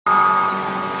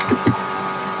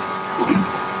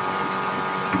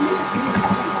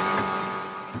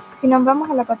Si nombramos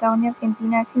a la Patagonia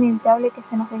Argentina, es inevitable que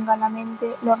se nos venga a la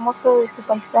mente lo hermoso de su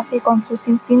paisaje con su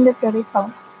sinfín de flora y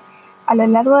fauna. A lo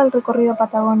largo del recorrido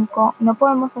patagónico, no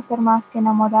podemos hacer más que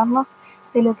enamorarnos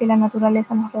de lo que la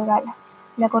naturaleza nos regala.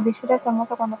 La cordillera es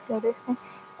hermosa cuando florece,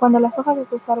 cuando las hojas de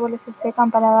sus árboles se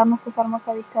secan para darnos esa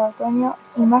hermosa vista de otoño,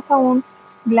 y más aún,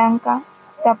 blanca,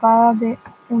 tapada de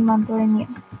un manto de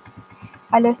nieve.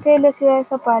 Al oeste de la ciudad de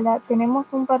Zapala tenemos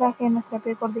un paraje en nuestra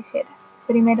precordillera,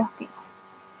 Primeros Picos.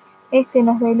 Este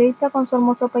nos deleita con su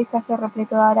hermoso paisaje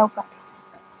repleto de araucarias.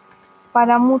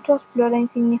 Para muchos flora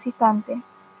insignificante,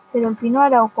 pero el pino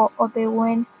arauco o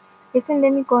tehuen es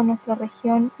endémico de nuestra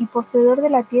región y poseedor de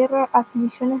la tierra hace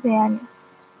millones de años.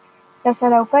 Las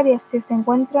araucarias, que se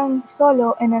encuentran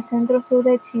solo en el centro-sur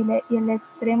de Chile y el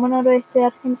extremo noroeste de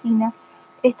Argentina,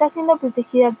 está siendo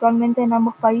protegida actualmente en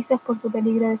ambos países por su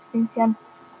peligro de extinción.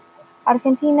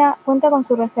 Argentina cuenta con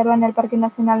su reserva en el Parque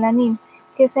Nacional Lanín,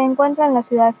 que se encuentra en la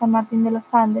ciudad de San Martín de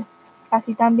los Andes,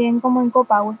 así también como en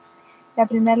Copahue, la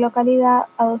primera localidad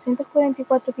a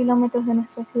 244 kilómetros de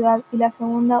nuestra ciudad y la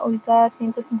segunda ubicada a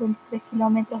 153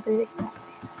 kilómetros de distancia.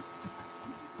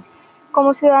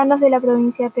 Como ciudadanos de la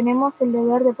provincia tenemos el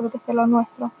deber de proteger lo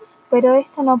nuestro, pero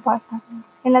esto no pasa.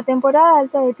 En la temporada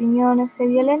alta de piñones se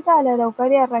violenta a la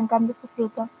araucaria arrancando su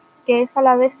fruto, que es a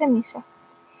la vez semilla,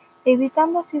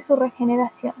 evitando así su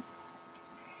regeneración.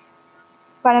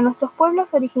 Para nuestros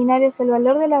pueblos originarios el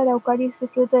valor de la araucaria y su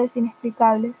fruto es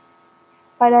inexplicable.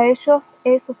 Para ellos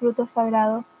es su fruto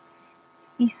sagrado,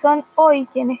 y son hoy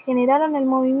quienes generaron el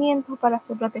movimiento para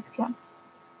su protección.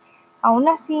 Aún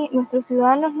así, nuestros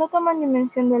ciudadanos no toman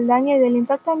dimensión del daño y del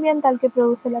impacto ambiental que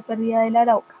produce la pérdida de la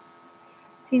arauca.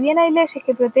 Si bien hay leyes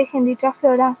que protegen dicha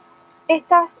flora,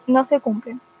 estas no se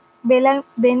cumplen.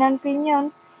 Ven al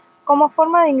piñón como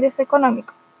forma de ingreso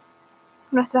económico.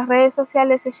 Nuestras redes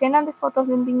sociales se llenan de fotos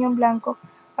de un piñón blanco,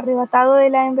 arrebatado de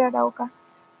la hembra arauca,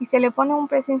 y se le pone un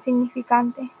precio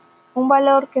insignificante, un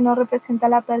valor que no representa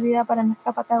la pérdida para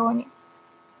nuestra Patagonia.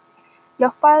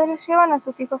 Los padres llevan a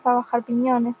sus hijos a bajar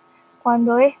piñones,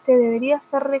 cuando este debería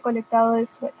ser recolectado del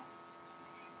suelo.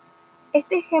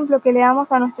 Este ejemplo que le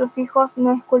damos a nuestros hijos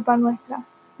no es culpa nuestra,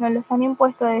 nos los han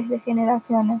impuesto desde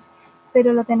generaciones,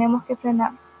 pero lo tenemos que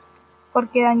frenar,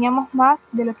 porque dañamos más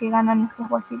de lo que ganan nuestros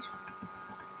bolsillos.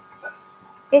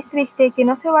 Es triste que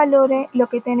no se valore lo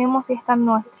que tenemos y es tan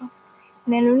nuestro.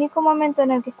 En el único momento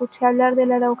en el que escuché hablar de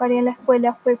la araucaria en la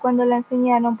escuela fue cuando la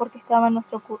enseñaron porque estaba en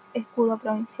nuestro escudo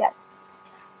provincial.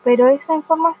 Pero esa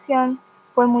información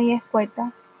fue muy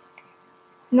escueta.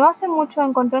 No hace mucho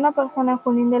encontré una persona en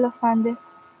Junín de los Andes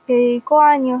que dedicó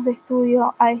años de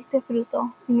estudio a este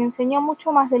fruto y me enseñó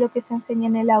mucho más de lo que se enseña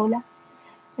en el aula.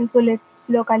 En su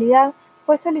localidad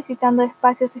fue solicitando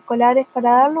espacios escolares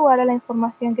para dar lugar a la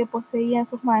información que poseía en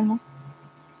sus manos.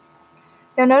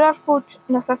 Leonora Fuchs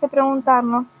nos hace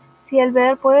preguntarnos si el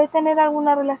ver puede tener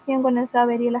alguna relación con el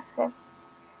saber y el hacer.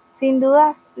 Sin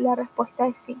dudas, la respuesta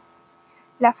es sí.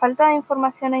 La falta de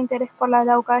información e interés por la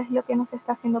arauca es lo que nos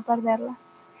está haciendo perderla.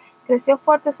 Creció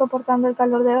fuerte soportando el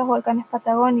calor de los volcanes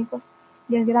patagónicos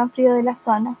y el gran frío de la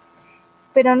zona,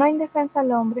 pero no indefensa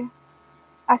al hombre.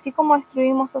 Así como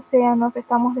destruimos océanos,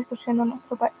 estamos destruyendo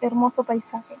nuestro hermoso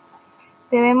paisaje.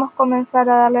 Debemos comenzar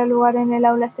a darle lugar en el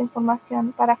aula a esta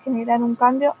información para generar un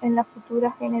cambio en las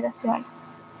futuras generaciones.